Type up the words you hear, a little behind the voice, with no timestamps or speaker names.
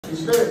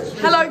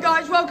Hello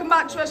guys, welcome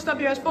back to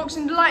SWS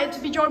Boxing. Delighted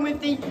to be joined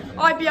with the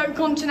IBO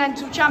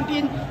Continental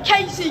Champion,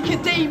 Kaisy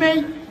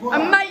Khademi.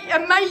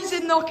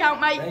 Amazing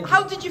knockout, mate.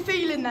 How did you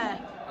feel in there?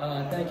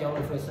 Thank you. I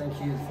want to first thank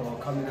you for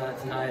coming out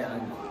tonight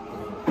and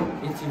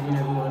interviewing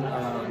everyone.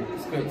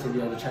 It's great to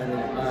be on the channel.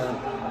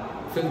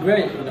 Feel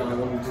great, I'm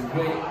doing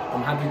great.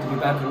 I'm happy to be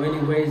back in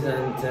winning ways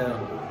and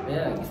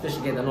yeah,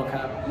 especially get the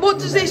knockout. What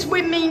does this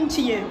win mean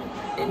to you?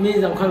 It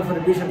means I'm coming for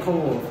the British and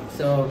Commonwealth.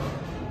 So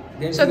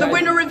the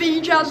winner of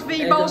Ijaz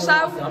v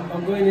Balsal?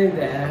 I'm going in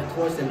there,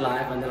 twice in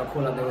live, and then I'll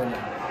call out the winner.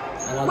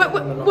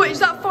 What is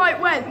that fight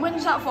when?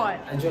 When's that fight?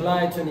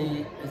 July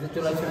 17th?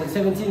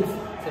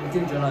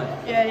 17th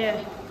July. Yeah.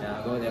 Yeah,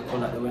 I'll go there,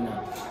 call out the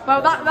winner.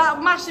 Well,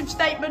 that massive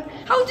statement.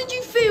 How did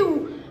you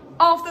feel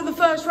after the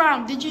first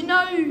round? Did you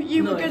know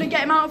you were going to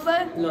get him out of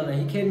there? No,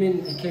 he came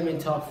in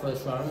tough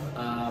first round.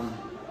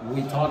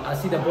 We talked. I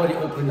see the body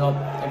open up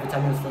every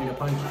time he was throwing a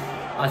punch.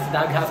 I said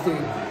I'd have to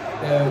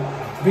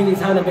bring his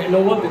hand a bit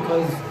lower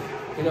because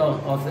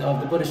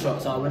of the body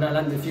shot. So when I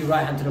landed a few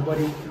right hand to the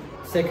body,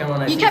 second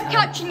one you kept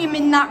catching him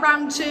in that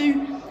round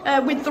too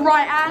with the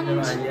right hand.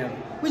 Yeah.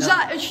 Was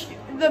that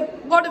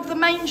one of the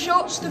main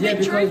shots to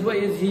victory? Yeah, because what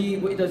he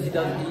does,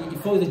 he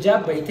throws the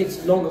jab, but it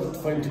takes longer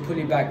for him to pull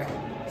it back.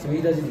 So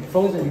he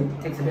throws and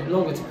it takes a bit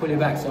longer to pull it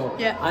back. So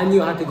yeah. I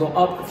knew I had to go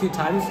up a few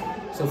times.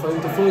 So for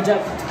him to throw a jab,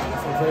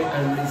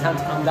 and his hand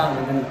to come down,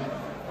 and then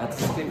I had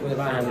to stick with the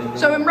right hand.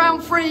 So in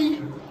round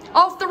 3,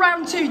 after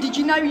round 2, did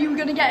you know you were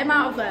going to get him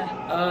out of there?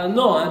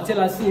 No,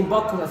 until I see him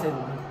buckle, I said,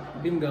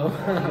 bingo.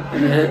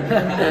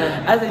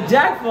 As a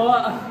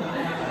jackpot.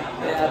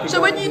 Yeah,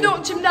 so when you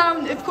knocked him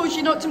down, of course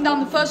you knocked him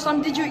down the first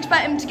time, did you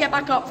expect him to get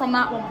back up from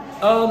that one?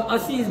 I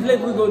see his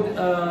leg wiggled,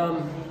 I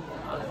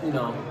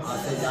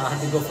said I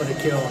had to go for the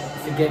kill.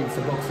 It's a game, it's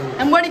a boxing.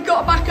 And when he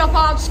got back up,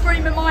 I was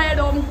screaming my head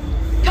on,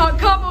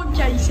 come on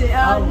Kaisy,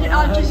 I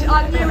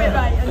knew it mate,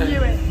 I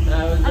knew it.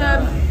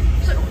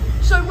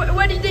 So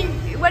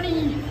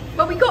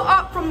when we got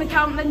up from the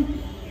count, then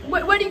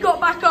when he got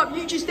back up,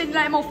 you just didn't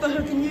let him off the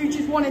hook and you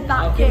just wanted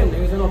that kill. It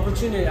was an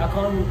opportunity. I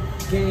can't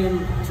get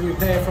him to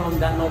repair from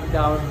that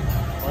knockdown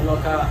or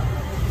knockout.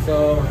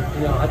 So,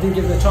 I didn't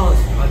give him a chance.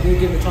 I didn't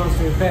give him a chance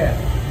to repair.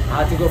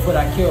 I had to go for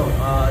that kill.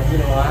 I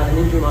had an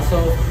injury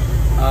myself.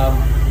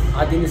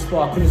 I didn't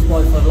spar. I couldn't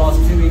spar for the last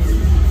 2 weeks.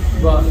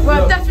 But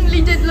well, it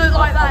definitely did look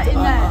like that in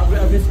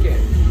there. I risked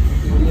it.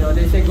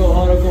 They say go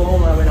hard or go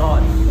home, and I went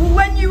hard. Well,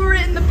 when you were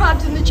in the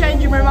pads in the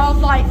changing room, I was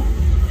like,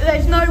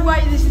 there's no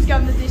way this is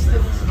going the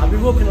distance. I've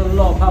been working on a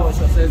lot of power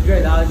shots, so it's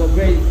great. I've got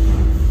great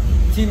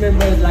team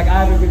members. Like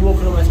I haven't been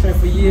working on my strength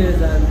for years,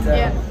 and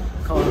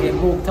can't get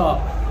bulked up.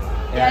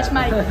 Yeah. Yes,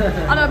 mate.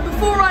 And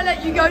before I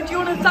let you go, do you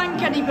want to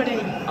thank anybody?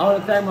 I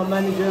want to thank my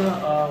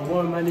manager,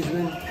 Warren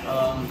Management,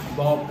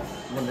 Bob,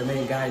 one of the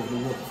main guys who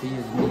worked for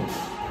years with me.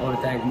 I want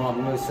to thank Mark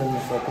Wilson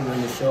for coming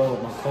on the show,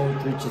 my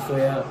coach Richie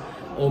Sawyer,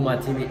 all my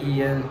team,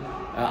 Ian,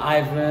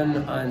 Ivan,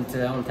 and I want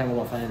to thank all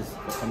my fans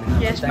for coming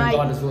out. Yes, thank mate.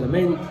 God as well, the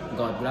main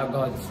God, without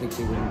God, it's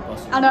victory win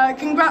possible. And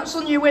congrats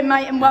on your win,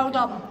 mate, and well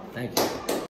done. Thank you.